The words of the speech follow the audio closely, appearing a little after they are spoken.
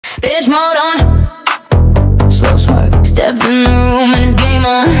Bitch mode on. Slow smirk. Step in the room and it's game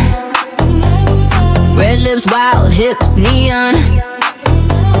on. Red lips, wild hips, neon.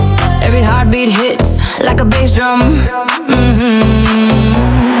 Every heartbeat hits like a bass drum.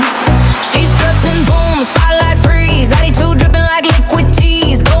 She struts and boom, spotlight freeze. Attitude dripping like liquid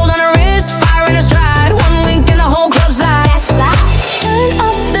tease. Gold on her wrist, fire in her stride. One wink and the whole club's light. Turn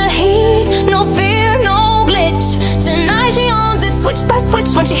up the heat, no fear, no glitch. Tonight she owns it, switch by switch.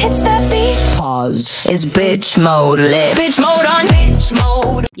 When she hits that beat, pause. It's bitch mode lit. Bitch mode on, bitch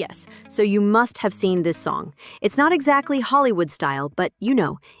mode. Yes, so you must have seen this song. It's not exactly Hollywood style, but you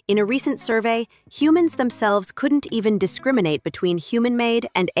know, in a recent survey, humans themselves couldn't even discriminate between human-made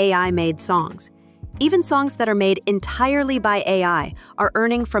and AI-made songs. Even songs that are made entirely by AI are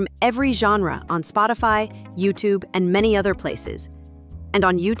earning from every genre on Spotify, YouTube, and many other places. And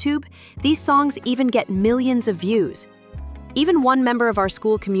on YouTube, these songs even get millions of views. Even one member of our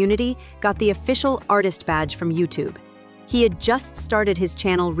school community got the official artist badge from YouTube. He had just started his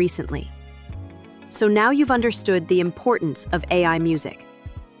channel recently. So now you've understood the importance of AI music.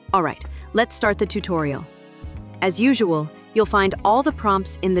 All right, let's start the tutorial. As usual, you'll find all the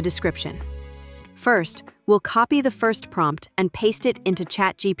prompts in the description. First, we'll copy the first prompt and paste it into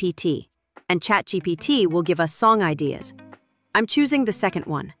ChatGPT, and ChatGPT will give us song ideas. I'm choosing the second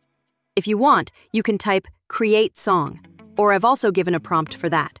one. If you want, you can type "create song," or I've also given a prompt for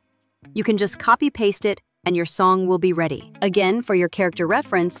that. You can just copy-paste it and your song will be ready. Again, for your character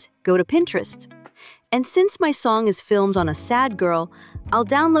reference, go to Pinterest. And since my song is filmed on a sad girl, I'll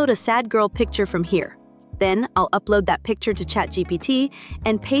download a sad girl picture from here. Then I'll upload that picture to ChatGPT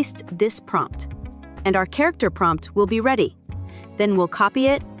and paste this prompt. And our character prompt will be ready. Then we'll copy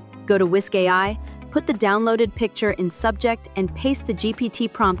it, go to Whisk AI, put the downloaded picture in subject and paste the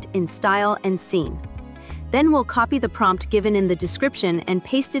GPT prompt in style and scene. Then we'll copy the prompt given in the description and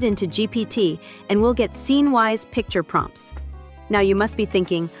paste it into GPT, and we'll get scene-wise picture prompts. Now you must be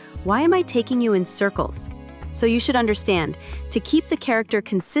thinking, why am I taking you in circles? So you should understand, to keep the character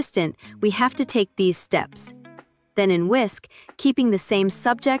consistent, we have to take these steps. Then in Whisk, keeping the same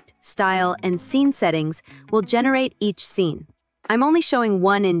subject, style, and scene settings will generate each scene. I'm only showing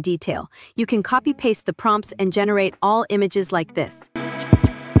one in detail. You can copy-paste the prompts and generate all images like this.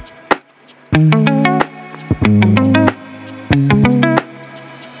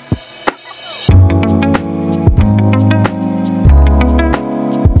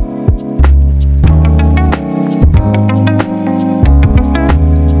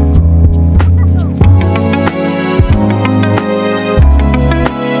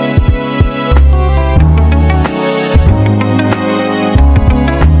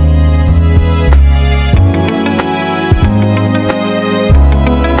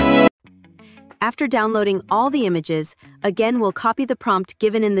 After downloading all the images, again we'll copy the prompt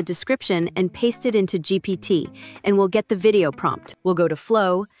given in the description and paste it into GPT, and we'll get the video prompt. We'll go to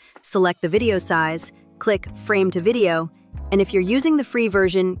Flow, select the video size, click Frame to Video, and if you're using the free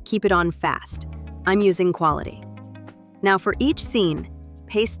version, keep it on Fast. I'm using Quality. Now for each scene,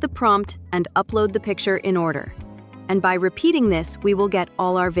 paste the prompt and upload the picture in order. And by repeating this, we will get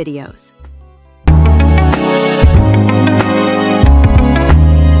all our videos.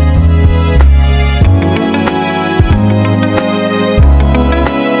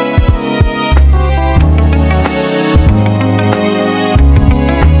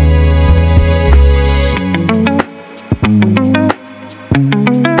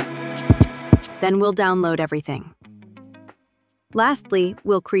 Then we'll download everything. Lastly,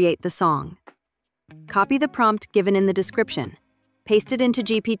 we'll create the song. Copy the prompt given in the description, paste it into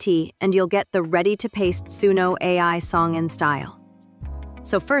GPT, and you'll get the ready-to-paste Suno AI song and style.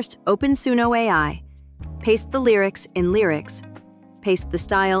 So first, open Suno AI, paste the lyrics in lyrics, paste the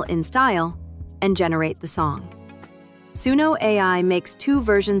style in style, and generate the song. Suno AI makes 2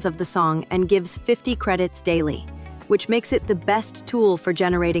 versions of the song and gives 50 credits daily, which makes it the best tool for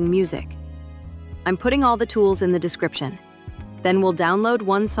generating music. I'm putting all the tools in the description. Then we'll download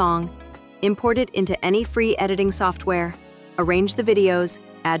one song, import it into any free editing software, arrange the videos,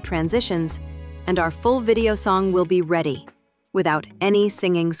 add transitions, and our full video song will be ready, without any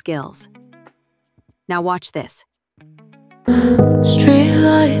singing skills. Now watch this.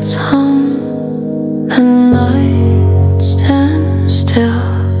 Streetlights hum, the night stands still.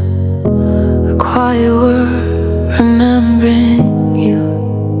 A quiet word remembering you.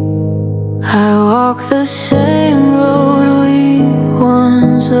 I walk the same road we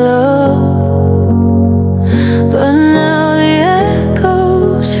once loved, but now the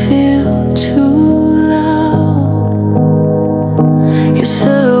echoes feel too loud. Your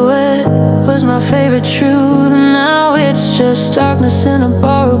silhouette was my favorite truth, and now it's just darkness in a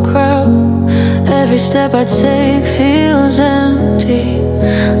borrowed crowd. step I take feels empty,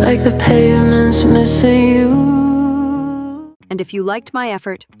 like the pavement's missing you. And if you liked my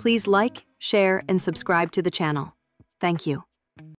effort, please like, share, and subscribe to the channel. Thank you.